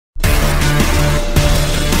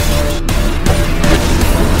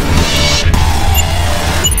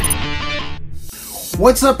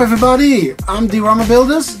What's up everybody, I'm Diorama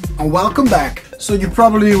Builders and welcome back. So you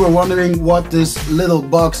probably were wondering what this little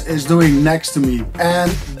box is doing next to me, and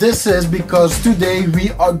this is because today we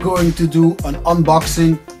are going to do an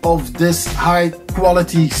unboxing of this high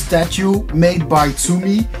quality statue made by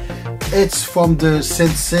Tsume. It's from the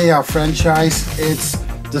Seiya franchise, it's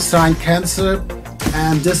the Sign Cancer,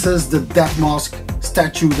 and this is the DeathMask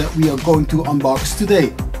statue that we are going to unbox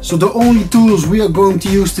today. So the only tools we are going to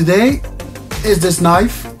use today is this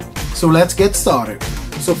knife, so let's get started.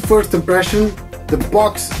 So first impression, the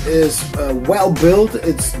box is well built,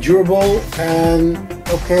 it's durable, and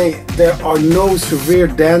okay, there are no severe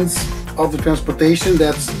dents of the transportation.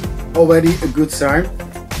 That's already a good sign.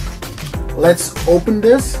 Let's open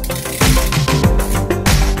this.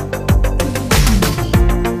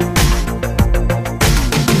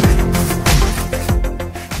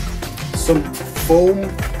 Some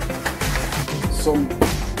foam, some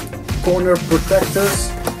corner protectors.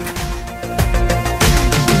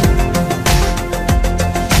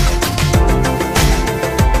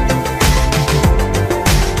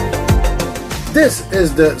 This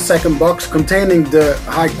is the second box containing the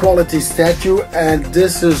high quality statue, and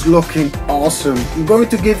this is looking awesome. I'm going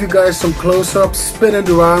to give you guys some close-ups, spin it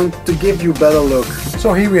around to give you a better look.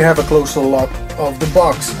 So here we have a closer look of the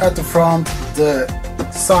box. At the front, the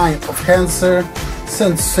Sign of Cancer,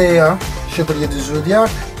 Saint Seiya, Chevalier du Zodiac,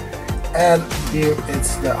 and here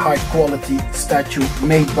it's the high quality statue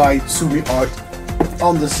made by Tsume Art.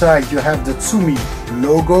 On the side you have the Tsume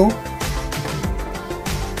logo,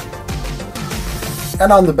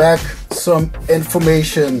 and on the back some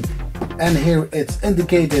information, and here it's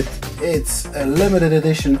indicated it's a limited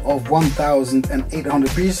edition of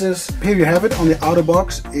 1,800 pieces. Here you have it. On the outer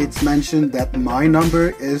box it's mentioned that my number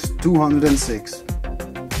is 206.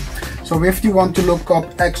 So if you want to look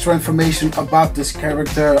up extra information about this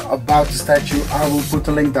character, about the statue, I will put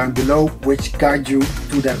a link down below which guides you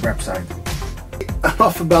to that website.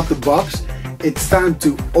 Enough about the box, it's time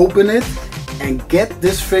to open it and get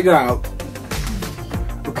this figure out.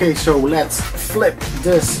 Okay, so let's flip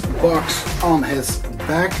this box on his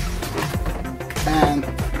back and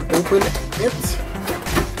open it.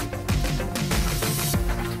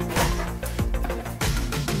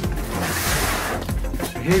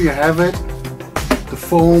 Here you have it, the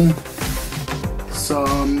foam,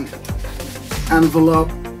 some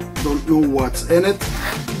envelope, don't know what's in it,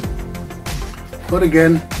 but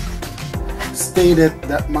again, stated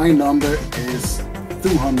that my number is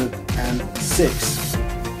 206.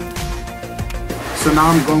 So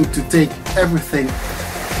now I'm going to take everything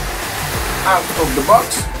out of the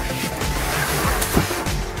box.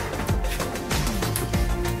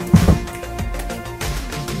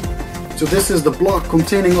 So this is the block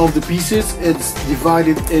containing all the pieces. It's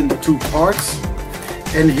divided into two parts,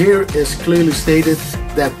 and here is clearly stated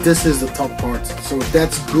that this is the top part. So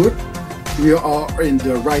that's good. We are in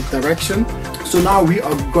the right direction. So now we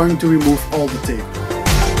are going to remove all the tape.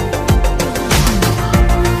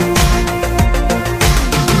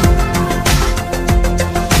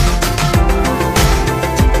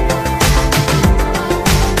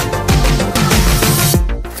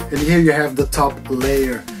 And here you have the top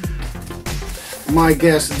layer. My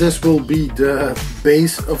guess, this will be the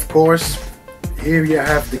base, of course. Here you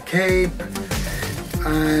have the cape,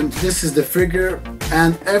 and this is the figure,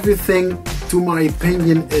 and everything, to my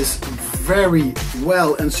opinion, is very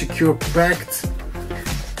well and secure packed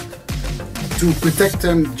to protect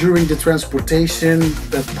them during the transportation,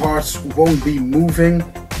 that parts won't be moving.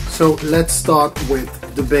 So let's start with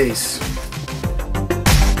the base.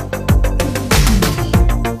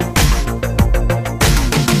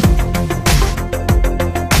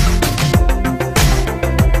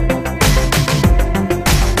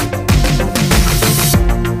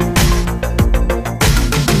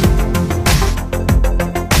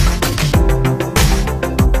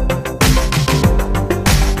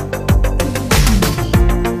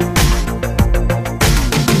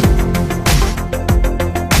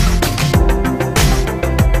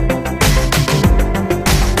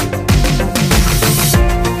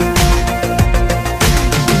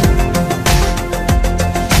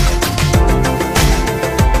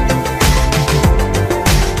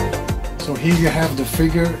 Here you have the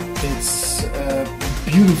figure. It's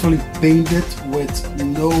beautifully painted with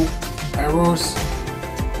no errors.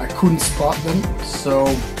 I couldn't spot them, so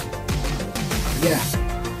yeah,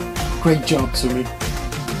 great job to me.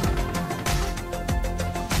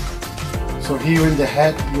 So here in the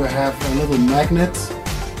head you have a little magnet,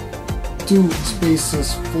 two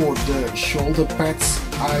spaces for the shoulder pads,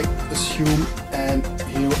 I assume, and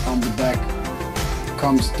here on the back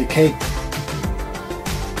comes the cape.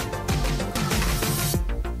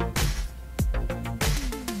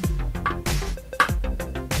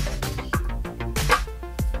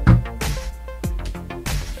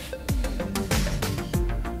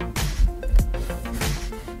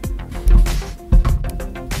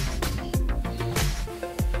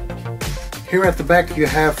 Here at the back you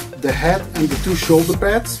have the head and the two shoulder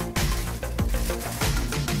pads.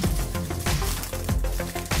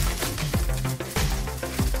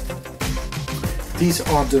 These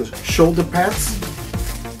are the shoulder pads.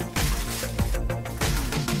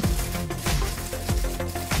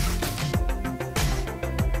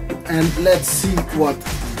 And let's see what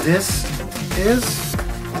this is.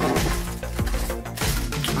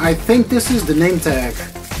 I think this is the name tag.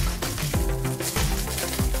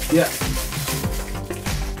 Yeah.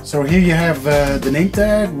 So here you have the name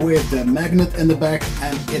tag with the magnet in the back,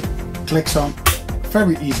 and it clicks on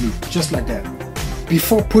very easily, just like that.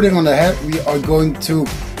 Before putting on the head, we are going to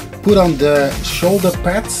put on the shoulder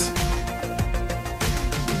pads.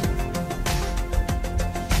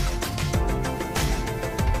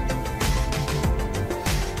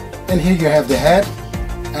 And here you have the head,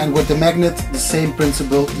 and with the magnet, the same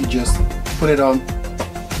principle, you just put it on.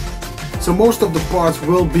 So most of the parts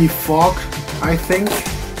will be fog, I think.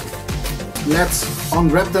 Let's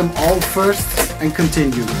unwrap them all first and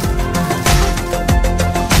continue.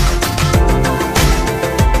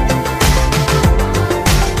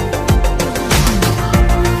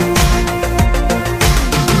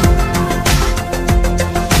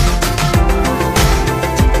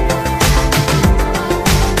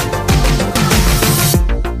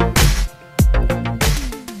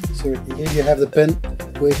 So here you have the pin,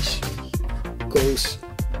 which goes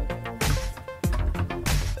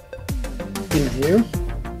in here.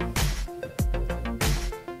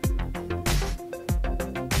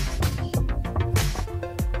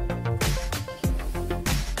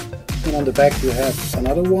 And on the back you have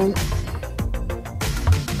another one.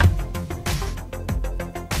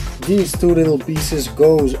 These two little pieces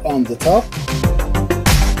goes on the top.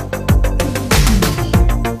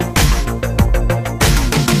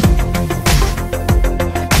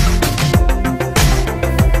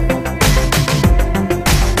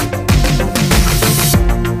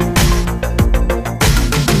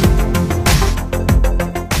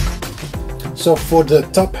 So for the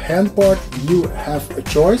top hand part, you have a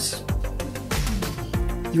choice.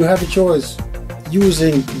 You have a choice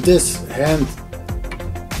using this hand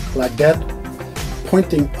like that,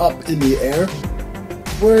 pointing up in the air,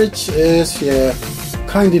 which is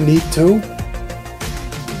kind of neat too.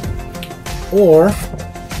 Or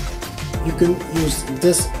you can use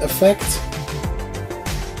this effect.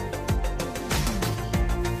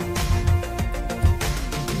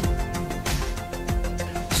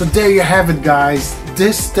 So there you have it, guys.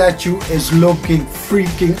 This statue is looking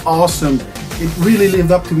freaking awesome. It really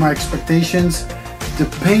lived up to my expectations. The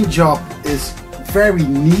paint job is very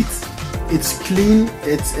neat. It's clean.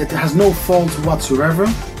 It has no faults whatsoever.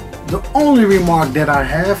 The only remark that I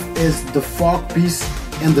have is the fog piece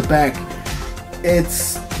in the back.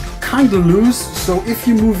 It's kind of loose, so if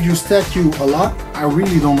you move your statue a lot, I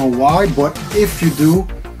really don't know why, but if you do,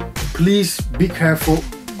 please be careful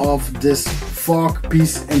of this fog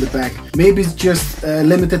piece in the back. Maybe it's just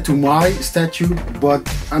limited to my statue, but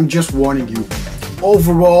I'm just warning you.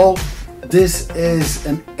 Overall, this is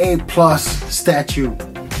an A+ statue.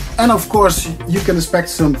 And of course, you can expect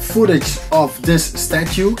some footage of this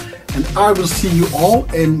statue, and I will see you all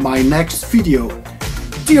in my next video.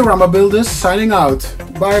 Diorama Builders signing out.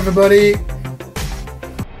 Bye everybody.